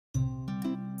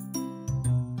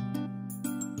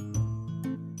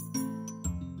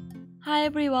Hi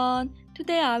everyone!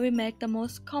 Today I will make the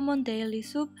most common daily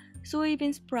soup,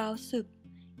 soybean sprout soup.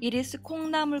 It is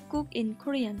KongNaMul Guk in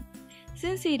Korean.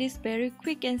 Since it is very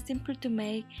quick and simple to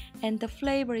make and the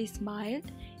flavor is mild,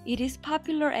 it is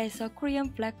popular as a Korean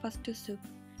breakfast soup.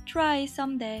 Try it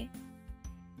someday.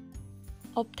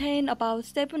 Obtain about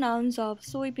 7 ounces of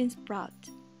soybean sprout.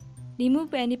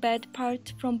 Remove any bad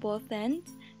parts from both ends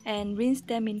and rinse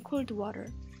them in cold water.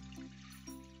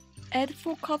 Add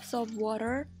 4 cups of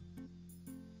water,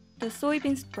 the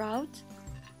soybean sprout,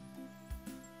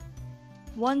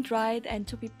 1 dried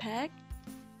anchovy pack,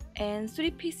 and 3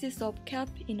 pieces of kelp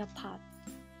in a pot.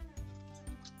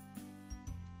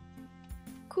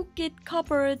 Cook it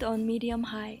covered on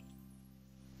medium-high.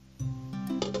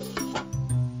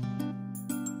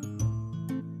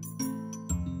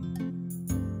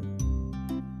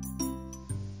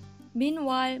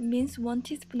 Meanwhile, mince 1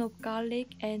 teaspoon of garlic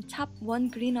and chop 1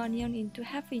 green onion into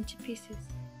half-inch pieces.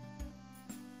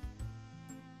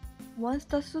 Once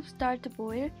the soup starts to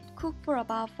boil, cook for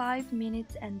about 5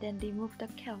 minutes and then remove the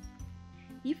kelp.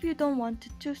 If you don't want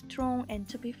too strong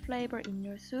anchovy flavor in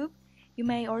your soup, you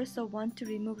may also want to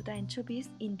remove the anchovies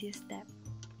in this step.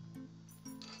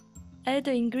 Add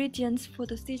the ingredients for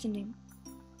the seasoning.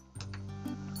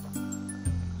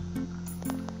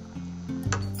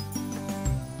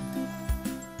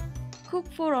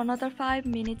 Cook for another 5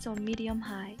 minutes on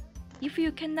medium-high. If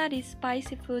you cannot eat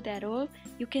spicy food at all,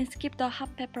 you can skip the hot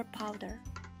pepper powder.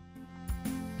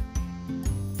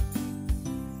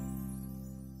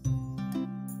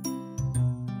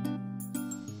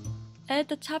 Add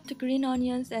the chopped green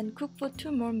onions and cook for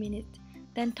 2 more minutes,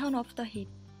 then turn off the heat.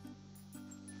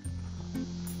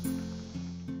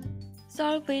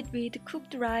 Serve it with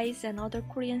cooked rice and other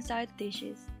Korean side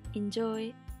dishes.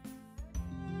 Enjoy!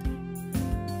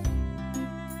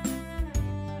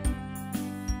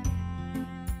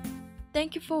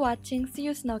 Thank you for watching. See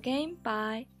you soon again.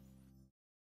 Bye.